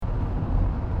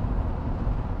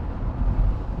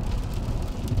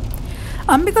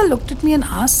Ambika looked at me and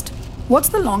asked, "What's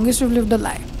the longest you've lived a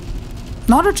lie?"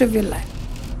 Not a trivial lie.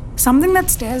 Something that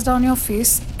stares down your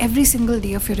face every single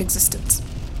day of your existence.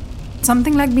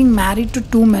 Something like being married to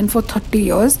two men for 30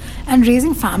 years and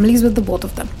raising families with the both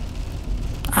of them.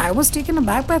 I was taken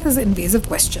aback by this invasive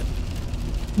question.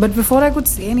 But before I could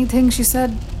say anything, she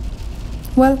said,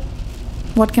 "Well,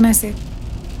 what can I say?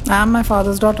 I am my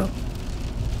father's daughter."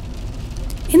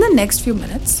 In the next few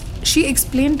minutes, she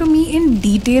explained to me in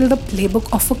detail the playbook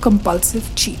of a compulsive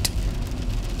cheat.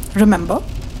 Remember,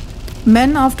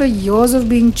 men after years of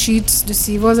being cheats,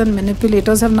 deceivers, and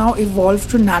manipulators have now evolved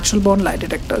to natural born lie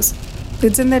detectors.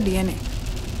 It's in their DNA.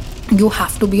 You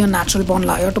have to be a natural born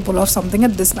liar to pull off something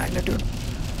at this magnitude.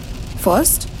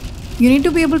 First, you need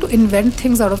to be able to invent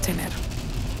things out of thin air.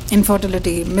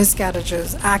 Infertility,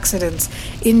 miscarriages, accidents,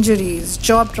 injuries,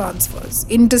 job transfers,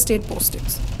 interstate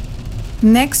postings.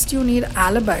 Next, you need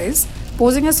alibis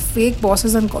posing as fake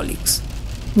bosses and colleagues.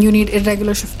 You need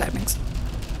irregular shift timings.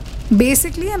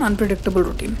 Basically, an unpredictable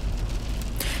routine.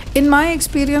 In my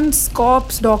experience,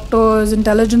 cops, doctors,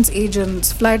 intelligence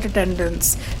agents, flight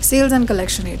attendants, sales and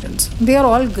collection agents, they are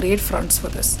all great fronts for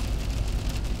this.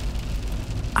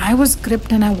 I was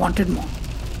gripped and I wanted more.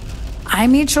 I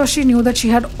made sure she knew that she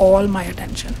had all my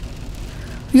attention.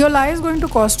 Your lie is going to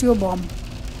cost you a bomb.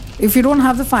 If you don't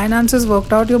have the finances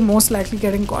worked out, you're most likely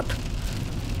getting caught.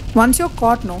 Once you're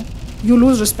caught, you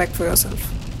lose respect for yourself.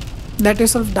 Let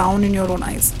yourself down in your own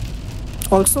eyes.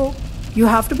 Also, you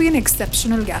have to be an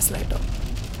exceptional gaslighter.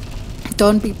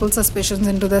 Turn people's suspicions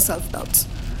into their self-doubts.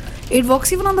 It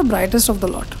works even on the brightest of the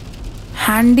lot.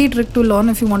 Handy trick to learn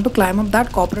if you want to climb up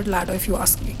that corporate ladder, if you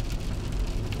ask me.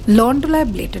 Learn to lie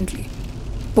blatantly,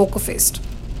 poker-faced,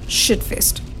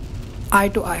 shit-faced, eye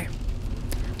to eye.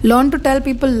 Learn to tell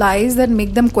people lies that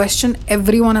make them question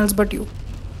everyone else but you.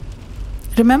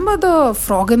 Remember the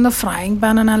frog in the frying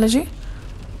pan analogy?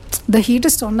 The heat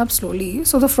is turned up slowly,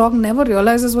 so the frog never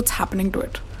realizes what's happening to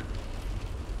it.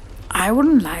 I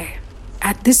wouldn't lie.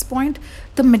 At this point,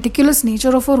 the meticulous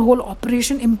nature of her whole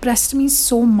operation impressed me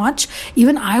so much,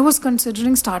 even I was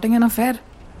considering starting an affair.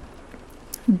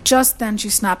 Just then, she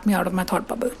snapped me out of my thought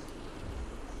bubble.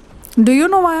 Do you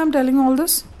know why I'm telling you all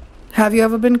this? Have you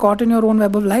ever been caught in your own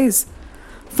web of lies?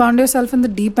 Found yourself in the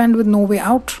deep end with no way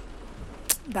out?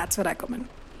 That's where I come in.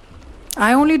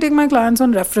 I only take my clients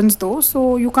on reference though,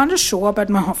 so you can't just show up at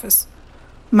my office.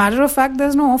 Matter of fact,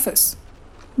 there's no office.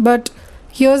 But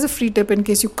here's a free tip in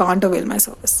case you can't avail my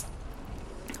service.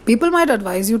 People might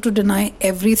advise you to deny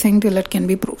everything till it can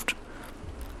be proved.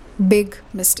 Big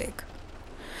mistake.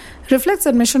 Reflects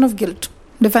admission of guilt,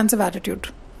 defensive attitude.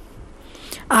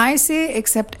 I say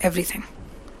accept everything.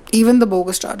 Even the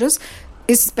bogus charges,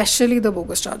 especially the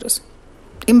bogus charges.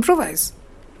 Improvise.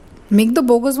 Make the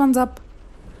bogus ones up.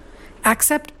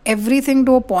 Accept everything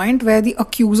to a point where the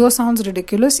accuser sounds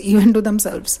ridiculous even to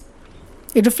themselves.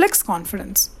 It reflects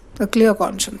confidence, a clear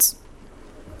conscience.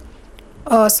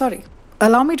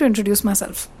 Allow me to introduce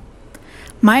myself.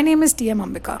 My name is TM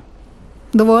Ambika.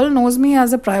 The world knows me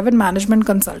as a private management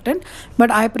consultant, but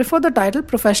I prefer the title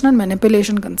professional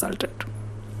manipulation consultant.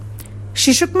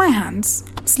 She shook my hands,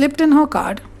 slipped in her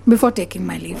card before taking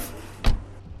my leave.